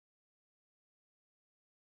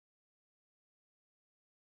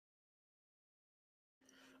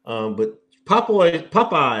But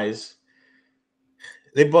Popeyes,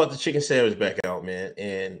 they brought the chicken sandwich back out, man,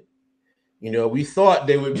 and we thought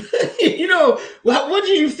they would. What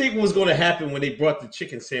do you think was going to happen when they brought the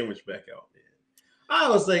chicken sandwich back out, man? I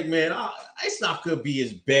was like, man, it's not gonna be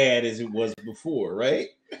as bad as it was before, right?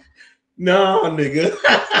 No, nigga.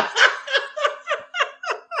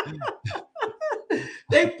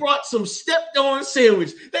 They brought some stepped on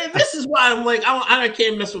sandwich. This is why I'm like, I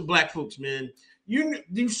can't mess with black folks, man.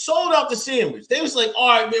 You sold out the sandwich. They was like, all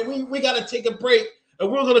right, man, we got to take a break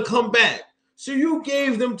and we're going to come back. So you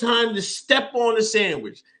gave them time to step on the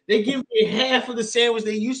sandwich. They give you half of the sandwich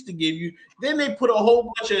they used to give you. Then they put a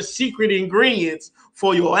whole bunch of secret ingredients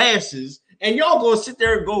for your asses. And y'all gonna sit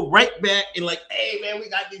there and go right back and like, hey, man, we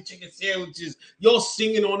got these chicken sandwiches. Y'all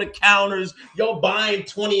singing on the counters. Y'all buying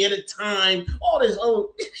 20 at a time. All this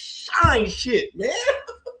shine shit, man.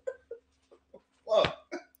 Fuck.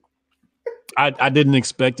 I didn't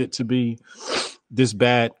expect it to be this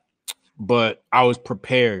bad, but I was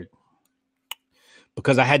prepared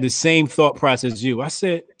because I had the same thought process as you. I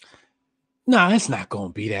said, nah, it's not going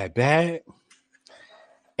to be that bad.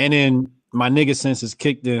 And then my nigga senses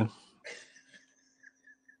kicked in.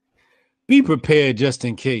 Be prepared just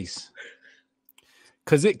in case.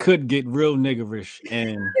 Because it could get real niggerish.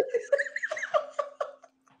 And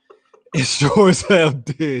it sure as hell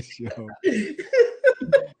did, yo.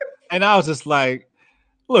 And I was just like,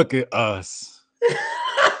 look at us.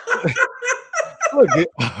 Look at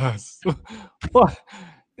us. What?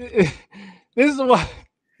 This is why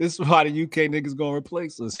the UK niggas gonna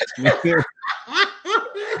replace us.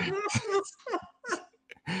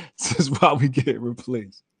 This is why we get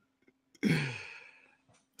replaced.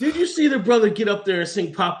 Did you see the brother get up there and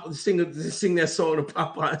sing that song to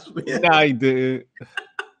Popeyes, man? Nah, he did.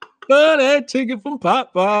 Oh, that chicken from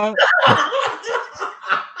Popeyes.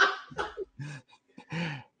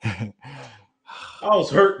 I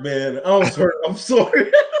was hurt, man. I was hurt. I'm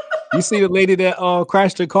sorry. You see the lady that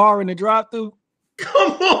crashed her car in the drive-thru?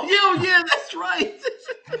 Come on, yeah, that's right.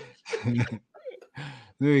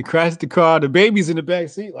 They crashed the car. The baby's in the back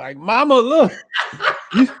seat, like, Mama, look.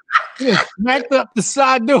 You smacked up the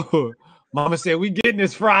side door. Mama said, we getting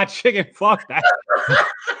this fried chicken. Fuck that.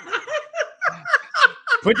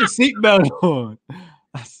 Put your seatbelt on.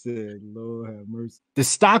 I said, Lord have mercy. The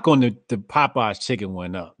stock on the Popeyes chicken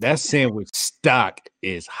went up. That sandwich stock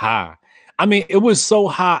is high. I mean, it was so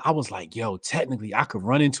high. I was like, yo, technically, I could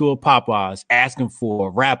run into a Popeyes asking for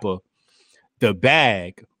a wrapper, the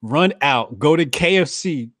bag, run out, go to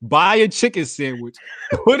KFC, buy a chicken sandwich,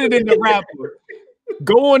 put it in the wrapper,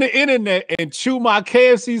 go on the internet and chew my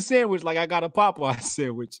KFC sandwich like I got a Popeye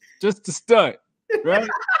sandwich just to stunt, right?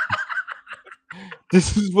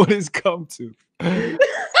 This is what it's come to.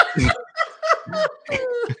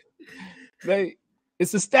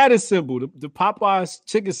 It's a status symbol. The Popeyes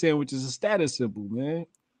chicken sandwich is a status symbol, man.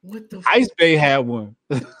 What the Ice Bay had one.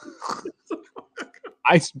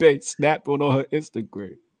 Ice Bay snapped on her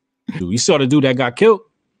Instagram. You saw the dude that got killed?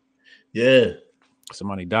 Yeah.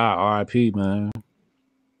 Somebody died. R.I.P., man.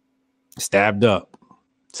 Stabbed up.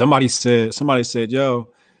 Somebody said, yo,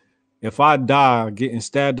 if I die getting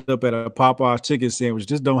stabbed up at a Popeyes chicken sandwich,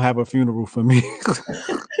 just don't have a funeral for me.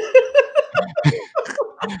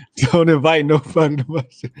 Don't invite nobody to my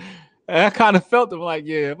shit. And I kind of felt them like,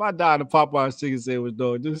 yeah, if I die in a Popeyes chicken sandwich,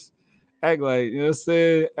 though, just act like, you know what I'm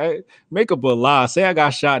saying? Make up a lie. Say I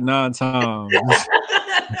got shot 9 times.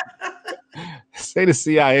 Say the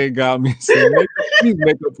CIA got me. Say, please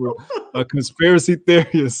make up a conspiracy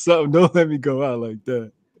theory or something. Don't let me go out like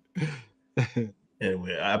that.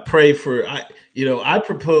 Anyway, I pray for I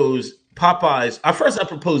propose Popeyes. I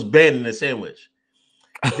proposed banning the sandwich.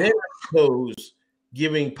 Then I propose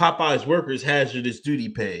giving Popeyes workers hazardous duty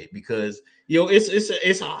pay because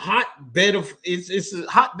it's a hotbed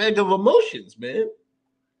of emotions, man.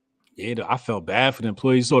 Yeah, I felt bad for the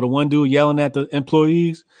employees. So the one dude yelling at the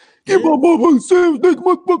employees, "Get my motherfucking sandwich!"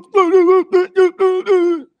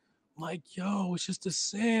 Like, yo, it's just a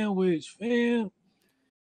sandwich, fam.